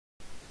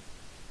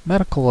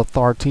Medical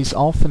authorities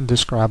often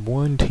describe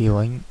wound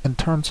healing in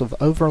terms of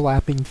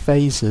overlapping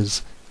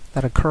phases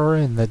that occur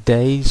in the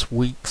days,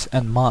 weeks,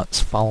 and months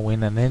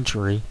following an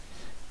injury.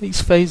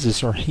 These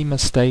phases are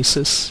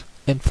hemostasis,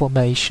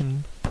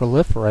 inflammation,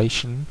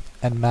 proliferation,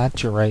 and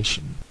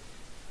maturation.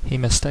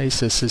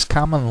 Hemostasis is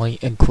commonly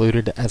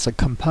included as a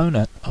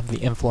component of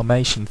the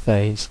inflammation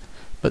phase,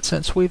 but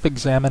since we've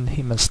examined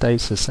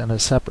hemostasis in a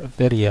separate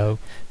video,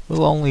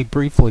 we'll only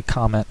briefly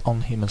comment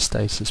on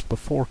hemostasis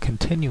before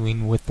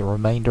continuing with the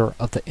remainder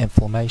of the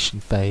inflammation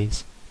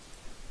phase.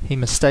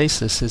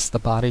 Hemostasis is the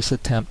body's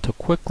attempt to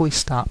quickly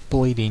stop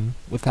bleeding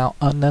without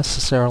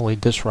unnecessarily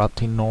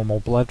disrupting normal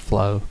blood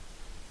flow.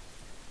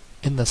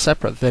 In the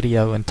separate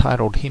video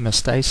entitled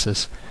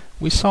Hemostasis,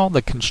 we saw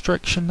the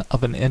constriction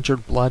of an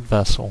injured blood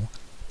vessel,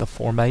 the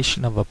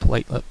formation of a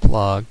platelet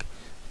plug,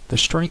 the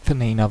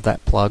strengthening of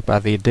that plug by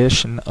the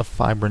addition of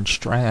fibrin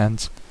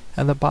strands,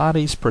 and the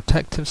body's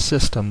protective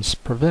systems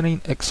preventing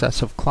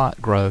excessive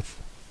clot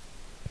growth.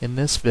 In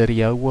this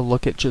video, we'll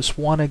look at just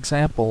one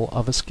example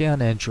of a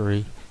skin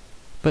injury,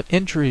 but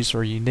injuries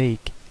are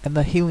unique, and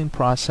the healing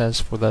process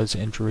for those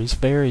injuries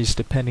varies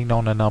depending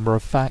on a number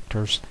of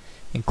factors,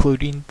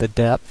 including the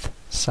depth,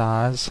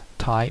 size,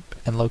 type,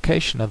 and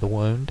location of the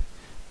wound,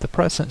 the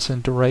presence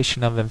and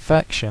duration of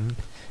infection,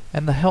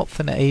 and the health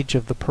and age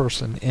of the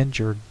person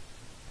injured.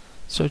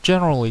 So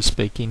generally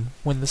speaking,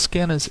 when the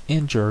skin is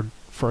injured,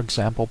 for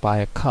example by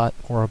a cut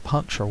or a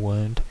puncture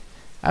wound,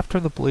 after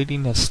the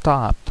bleeding is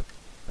stopped,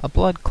 a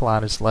blood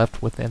clot is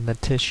left within the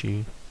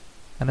tissue,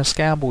 and a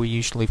scab will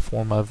usually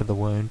form over the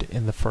wound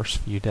in the first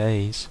few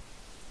days.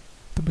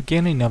 The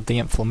beginning of the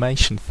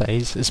inflammation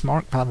phase is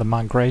marked by the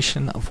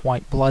migration of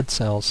white blood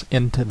cells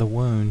into the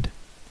wound.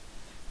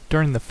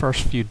 During the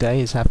first few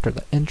days after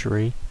the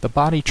injury, the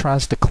body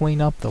tries to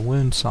clean up the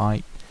wound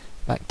site.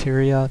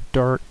 Bacteria,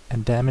 dirt,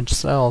 and damaged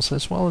cells,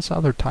 as well as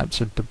other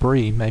types of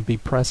debris, may be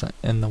present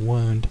in the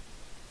wound.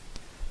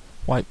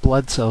 White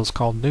blood cells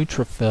called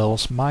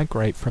neutrophils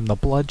migrate from the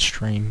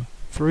bloodstream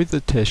through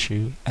the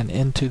tissue and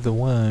into the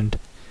wound.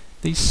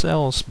 These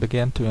cells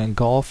begin to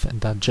engulf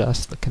and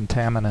digest the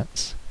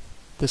contaminants.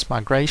 This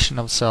migration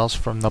of cells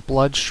from the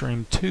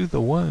bloodstream to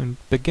the wound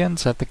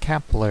begins at the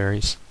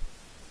capillaries.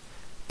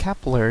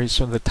 Capillaries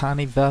are the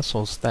tiny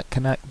vessels that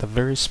connect the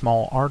very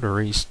small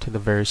arteries to the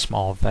very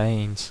small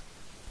veins.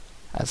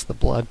 As the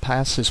blood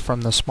passes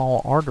from the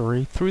small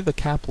artery through the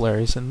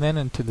capillaries and then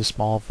into the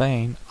small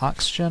vein,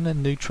 oxygen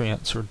and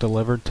nutrients are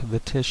delivered to the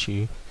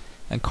tissue,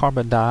 and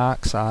carbon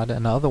dioxide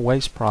and other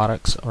waste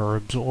products are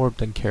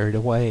absorbed and carried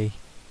away.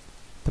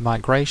 The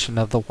migration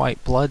of the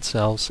white blood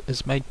cells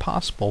is made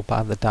possible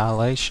by the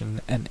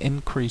dilation and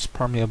increased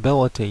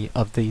permeability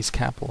of these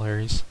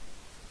capillaries.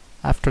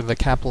 After the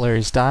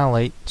capillaries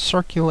dilate,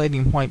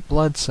 circulating white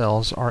blood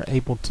cells are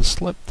able to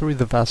slip through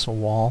the vessel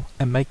wall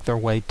and make their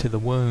way to the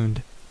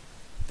wound.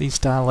 These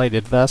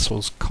dilated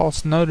vessels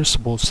cause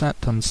noticeable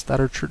symptoms that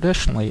are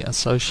traditionally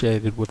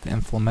associated with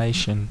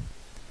inflammation.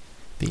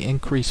 The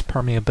increased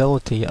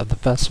permeability of the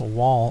vessel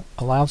wall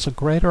allows a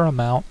greater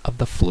amount of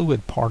the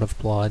fluid part of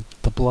blood,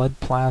 the blood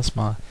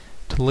plasma,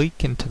 to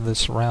leak into the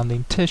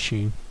surrounding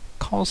tissue,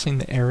 causing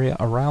the area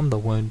around the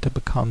wound to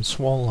become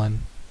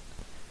swollen.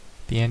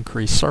 The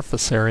increased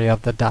surface area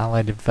of the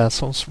dilated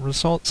vessels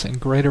results in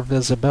greater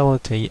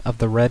visibility of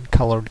the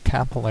red-colored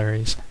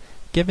capillaries,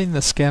 giving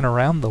the skin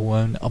around the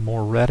wound a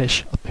more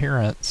reddish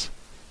appearance.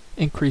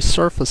 Increased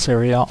surface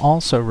area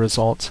also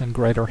results in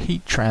greater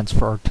heat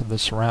transfer to the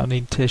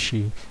surrounding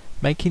tissue,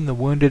 making the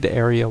wounded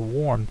area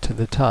warm to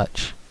the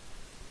touch.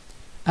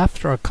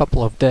 After a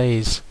couple of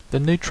days, the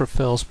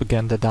neutrophils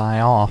begin to die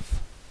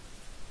off.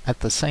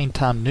 At the same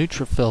time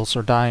neutrophils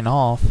are dying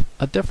off,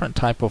 a different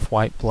type of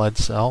white blood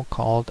cell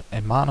called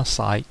a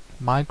monocyte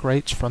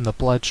migrates from the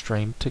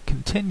bloodstream to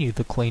continue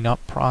the cleanup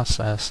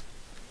process.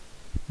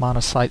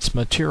 Monocytes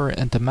mature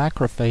into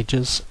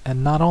macrophages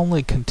and not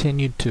only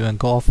continue to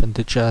engulf and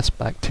digest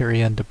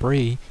bacteria and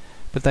debris,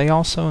 but they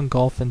also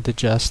engulf and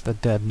digest the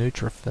dead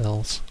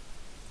neutrophils.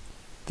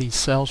 These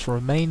cells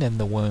remain in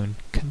the wound,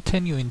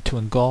 continuing to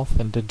engulf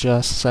and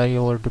digest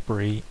cellular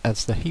debris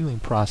as the healing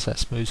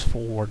process moves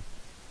forward.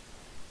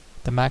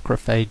 The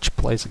macrophage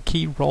plays a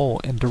key role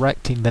in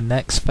directing the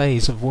next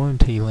phase of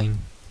wound healing.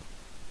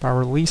 By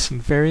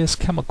releasing various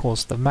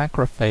chemicals, the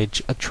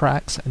macrophage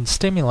attracts and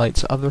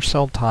stimulates other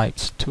cell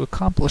types to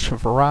accomplish a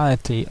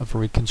variety of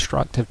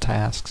reconstructive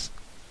tasks.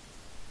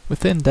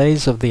 Within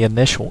days of the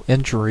initial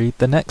injury,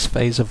 the next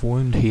phase of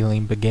wound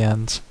healing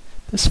begins.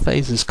 This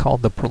phase is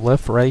called the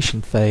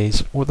proliferation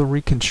phase or the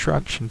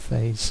reconstruction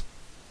phase.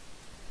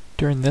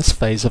 During this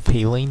phase of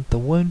healing, the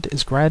wound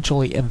is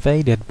gradually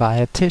invaded by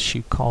a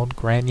tissue called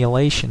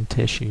granulation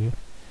tissue.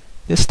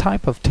 This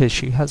type of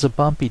tissue has a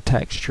bumpy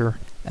texture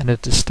and a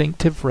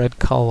distinctive red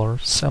color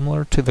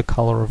similar to the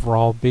color of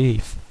raw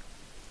beef.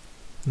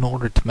 In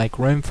order to make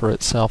room for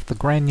itself, the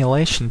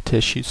granulation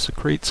tissue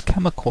secretes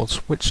chemicals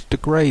which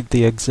degrade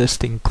the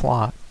existing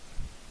clot.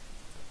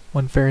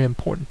 One very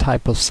important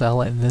type of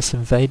cell in this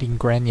invading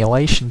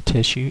granulation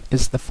tissue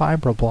is the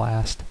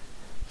fibroblast.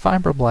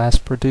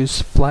 Fibroblasts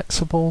produce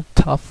flexible,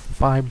 tough,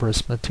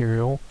 fibrous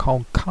material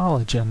called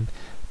collagen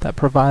that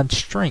provides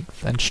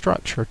strength and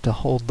structure to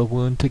hold the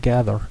wound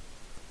together.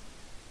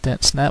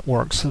 Dense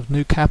networks of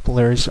new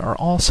capillaries are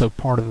also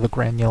part of the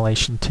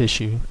granulation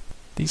tissue.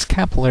 These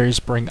capillaries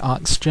bring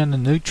oxygen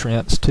and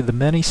nutrients to the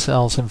many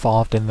cells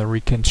involved in the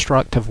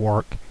reconstructive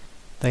work.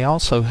 They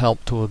also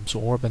help to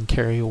absorb and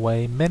carry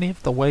away many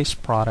of the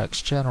waste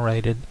products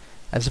generated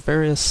as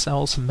various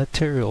cells and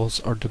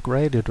materials are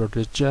degraded or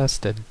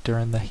digested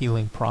during the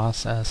healing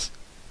process.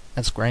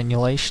 As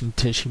granulation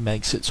tissue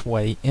makes its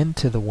way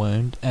into the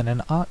wound and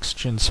an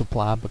oxygen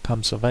supply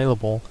becomes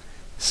available,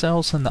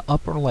 cells in the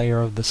upper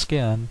layer of the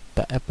skin,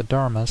 the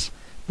epidermis,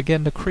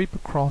 begin to creep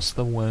across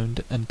the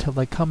wound until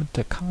they come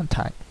into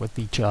contact with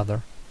each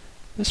other.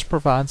 This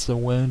provides the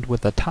wound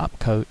with a top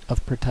coat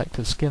of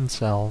protective skin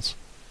cells.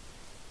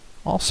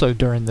 Also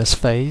during this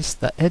phase,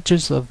 the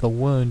edges of the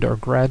wound are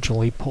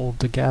gradually pulled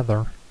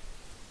together.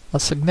 A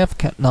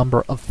significant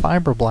number of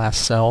fibroblast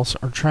cells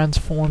are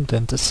transformed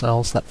into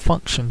cells that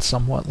function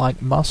somewhat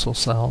like muscle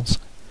cells.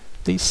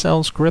 These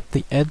cells grip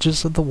the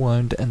edges of the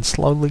wound and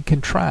slowly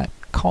contract,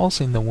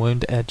 causing the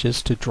wound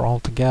edges to draw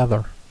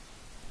together.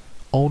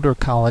 Older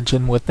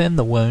collagen within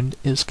the wound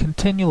is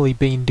continually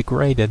being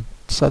degraded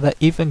so that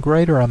even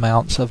greater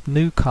amounts of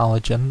new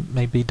collagen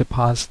may be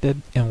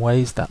deposited in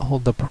ways that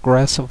hold the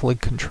progressively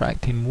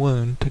contracting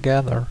wound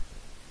together.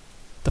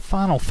 The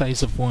final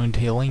phase of wound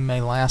healing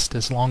may last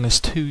as long as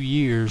 2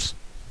 years.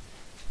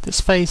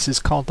 This phase is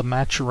called the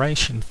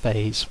maturation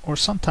phase, or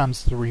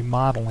sometimes the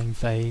remodeling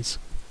phase.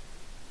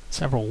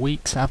 Several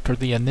weeks after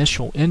the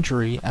initial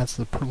injury, as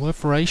the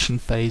proliferation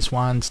phase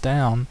winds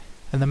down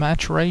and the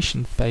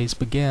maturation phase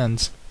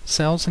begins,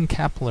 cells and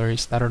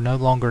capillaries that are no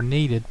longer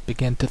needed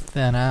begin to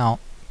thin out.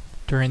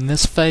 During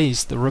this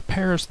phase, the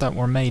repairs that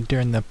were made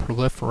during the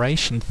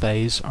proliferation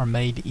phase are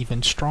made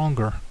even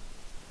stronger.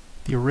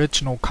 The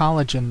original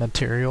collagen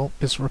material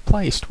is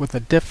replaced with a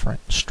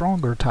different,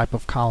 stronger type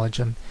of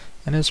collagen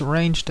and is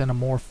arranged in a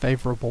more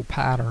favorable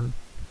pattern,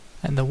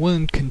 and the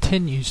wound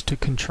continues to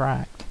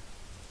contract.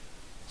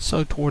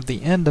 So toward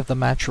the end of the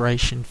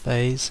maturation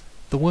phase,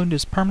 the wound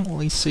is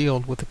permanently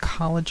sealed with a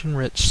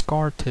collagen-rich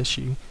scar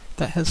tissue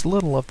that has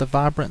little of the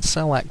vibrant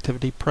cell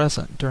activity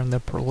present during the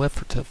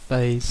proliferative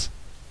phase.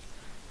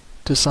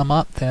 To sum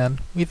up then,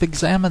 we've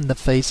examined the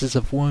phases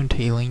of wound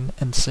healing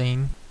and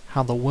seen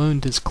how the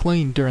wound is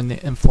cleaned during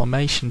the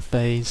inflammation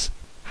phase,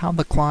 how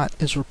the clot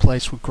is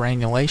replaced with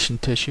granulation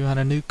tissue and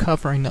a new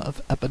covering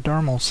of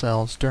epidermal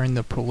cells during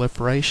the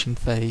proliferation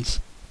phase,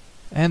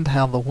 and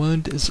how the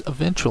wound is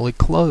eventually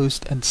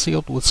closed and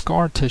sealed with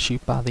scar tissue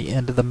by the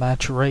end of the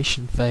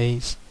maturation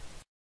phase.